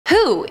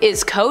Who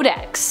is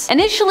Codex?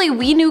 Initially,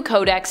 we knew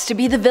Codex to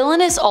be the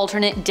villainous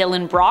alternate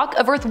Dylan Brock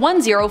of Earth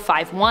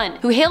 1051,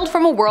 who hailed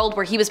from a world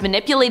where he was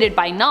manipulated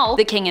by Null,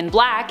 the King in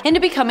Black, into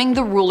becoming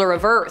the ruler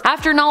of Earth.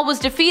 After Null was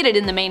defeated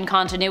in the main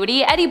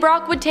continuity, Eddie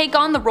Brock would take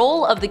on the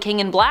role of the King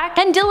in Black,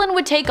 and Dylan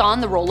would take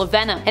on the role of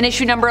Venom. In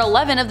issue number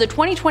 11 of the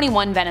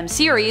 2021 Venom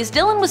series,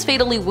 Dylan was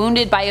fatally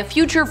wounded by a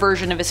future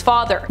version of his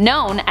father,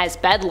 known as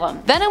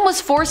Bedlam. Venom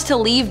was forced to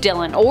leave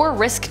Dylan or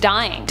risk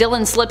dying.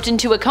 Dylan slipped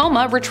into a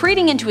coma,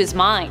 retreating into his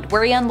mind,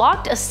 where he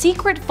unlocked a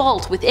secret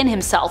vault within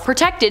himself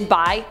protected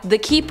by the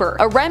Keeper,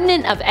 a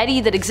remnant of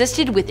Eddie that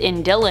existed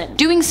within Dylan.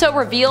 Doing so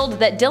revealed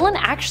that Dylan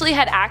actually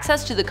had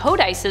access to the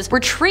codices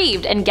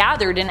retrieved and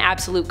gathered in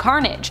Absolute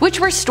Carnage, which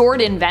were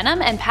stored in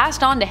Venom and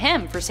passed on to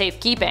him for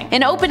safekeeping.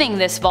 In opening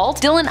this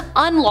vault, Dylan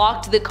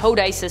unlocked the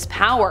codices'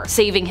 power,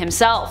 saving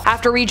himself.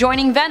 After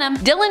rejoining Venom,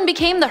 Dylan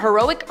became the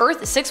heroic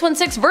Earth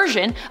 616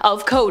 version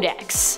of Codex.